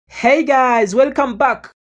Hey guys, welcome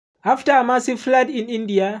back. After a massive flood in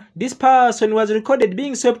India, this person was recorded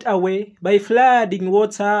being swept away by flooding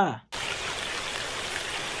water.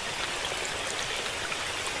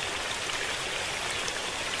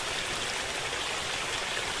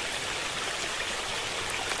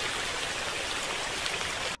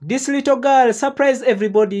 This little girl surprised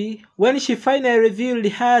everybody when she finally revealed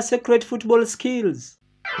her secret football skills.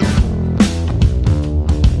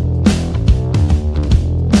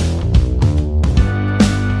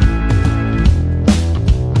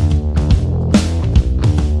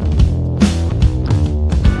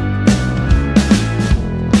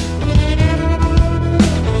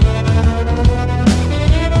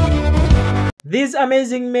 These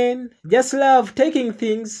amazing men just love taking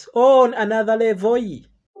things on another level.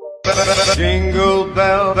 Jingle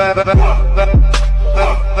bell,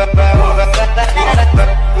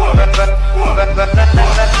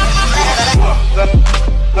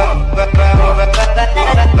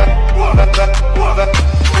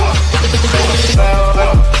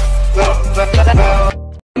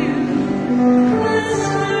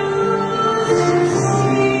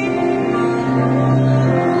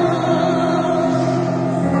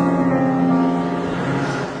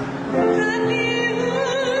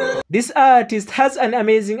 This artist has an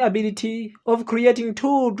amazing ability of creating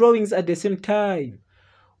two drawings at the same time.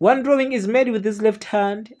 One drawing is made with his left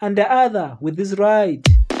hand and the other with his right.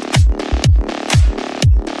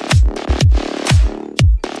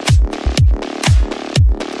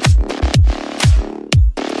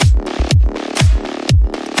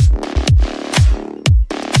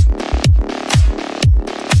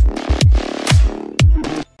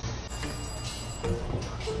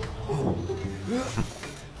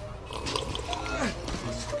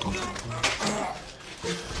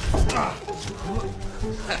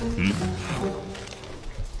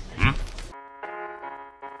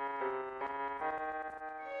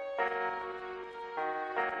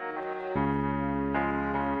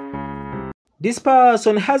 This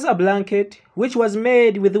person has a blanket which was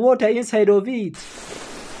made with water inside of it.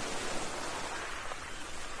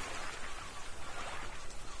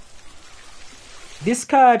 This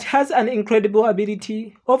cat has an incredible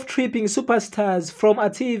ability of tripping superstars from a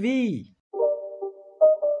TV.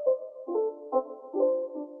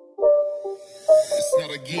 it's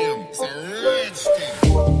not a game, it's a rich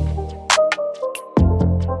thing.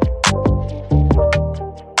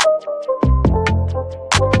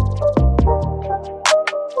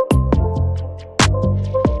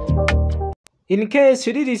 In case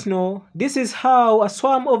you didn't know, this is how a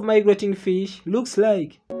swarm of migrating fish looks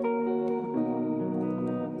like.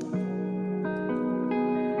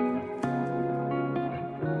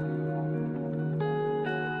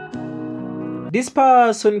 This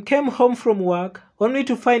person came home from work only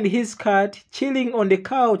to find his cat chilling on the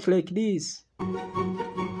couch like this.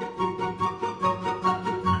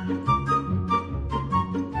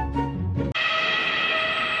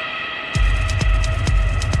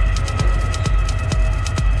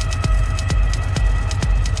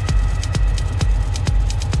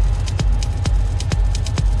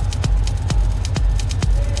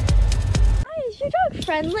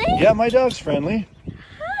 Friendly? Yeah, my dog's friendly.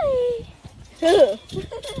 Hi.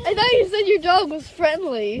 I thought you said your dog was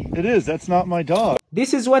friendly. It is, that's not my dog.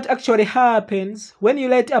 This is what actually happens when you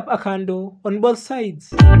light up a candle on both sides.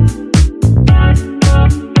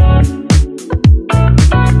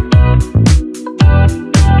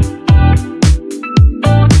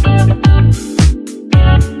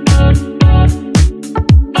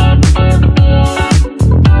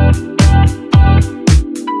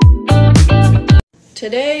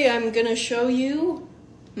 Today I'm gonna show you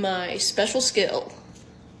my special skill.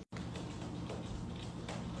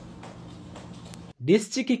 This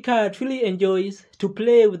cheeky cat really enjoys to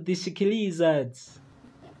play with the cheeky lizards.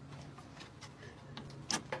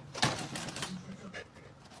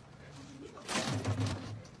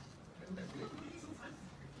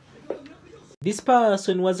 This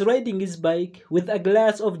person was riding his bike with a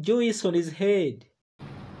glass of juice on his head.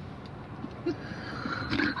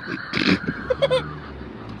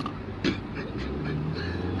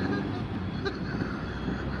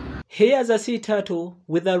 Here's a sea turtle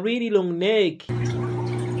with a really long neck.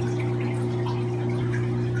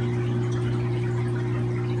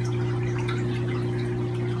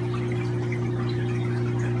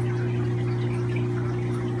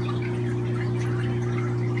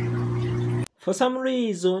 For some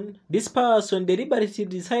reason, this person deliberately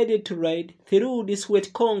decided to ride through this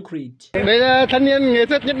wet concrete. Đây là thanh niên nghệ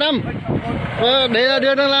thuật Việt Nam. Đây là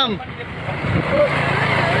đường đang làm.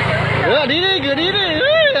 Đi đi, cứ đi đi.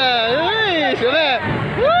 Xuống này.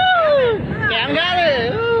 Kẹn ra đi.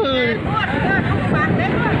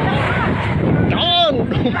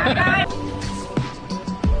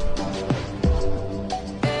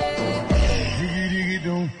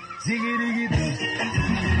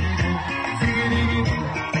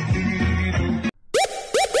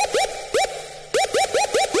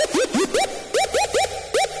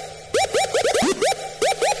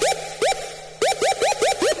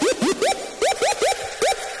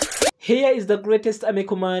 Here is the greatest army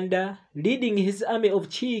commander leading his army of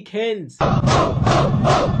chickens.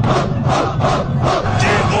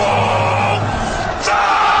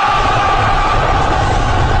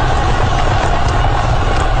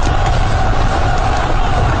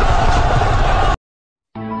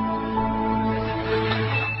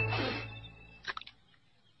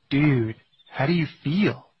 Dude, how do you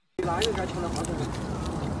feel?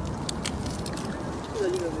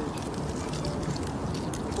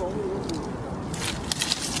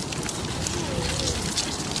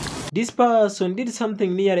 This person did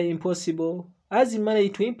something nearly impossible as he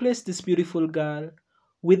managed to impress this beautiful girl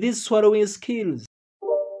with his swallowing skills.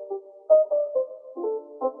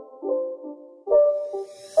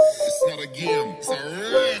 It's not a game, it's a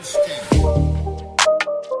rich thing.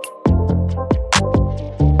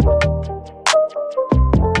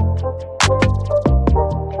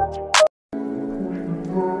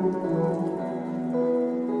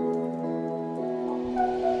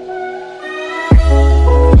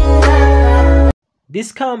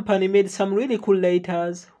 This company made some really cool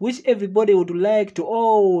lighters which everybody would like to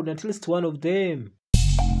own at least one of them.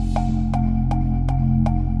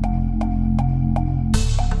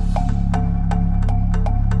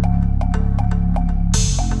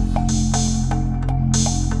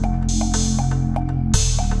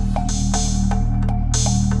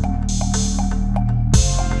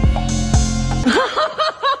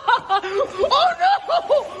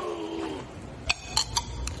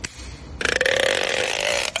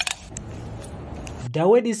 The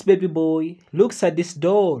way this baby boy looks at this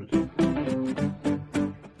doll.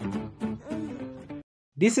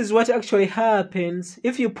 This is what actually happens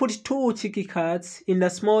if you put two cheeky cats in a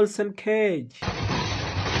small same cage.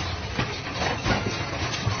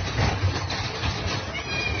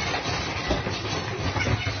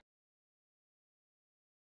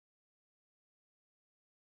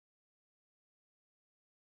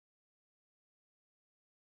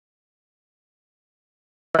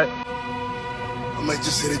 I might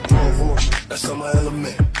just hit it through a horn. That's on my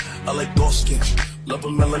element. I like dark skin, love a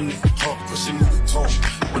melanin, heart pushing me the tone.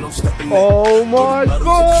 When I'm stepping Oh my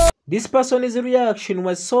god! This person's reaction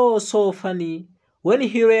was so funny when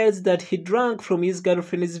he realized that he drank from his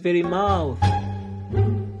girlfriend's very mouth.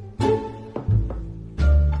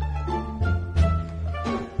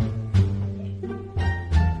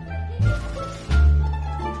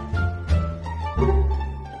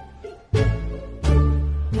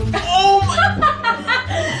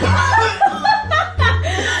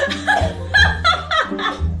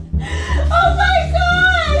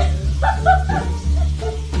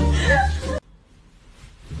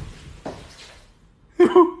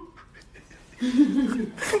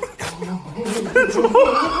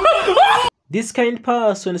 This kind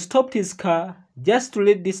person stopped his car just to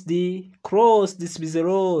let this D cross this busy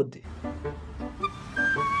road.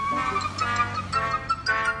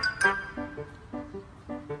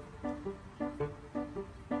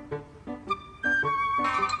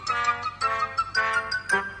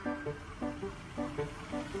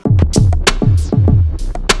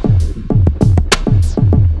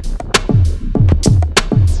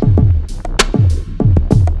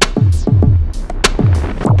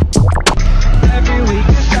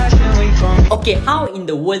 Okay, how in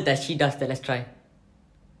the world does she does that? Let's try.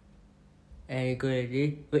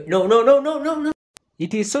 Wait, no.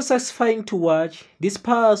 It is so satisfying to watch this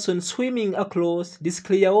person swimming across this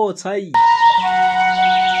clear water.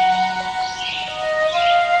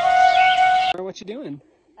 What you doing?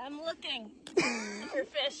 I'm looking for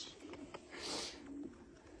fish.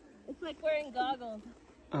 It's like wearing goggles.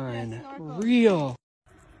 Unreal.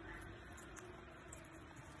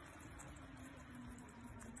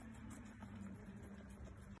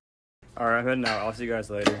 Alright, I'm heading out. I'll see you guys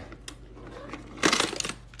later.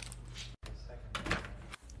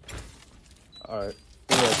 Alright,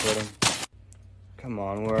 where did I put them? Come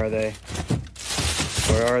on, where are they?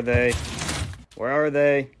 Where are they? Where are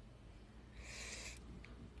they?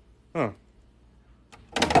 Huh.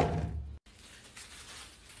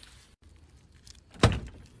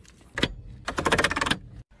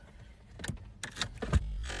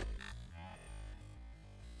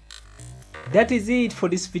 That is it for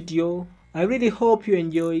this video. I really hope you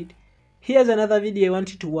enjoyed. Here's another video I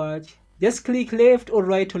want you to watch. Just click left or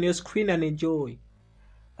right on your screen and enjoy.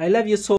 I love you so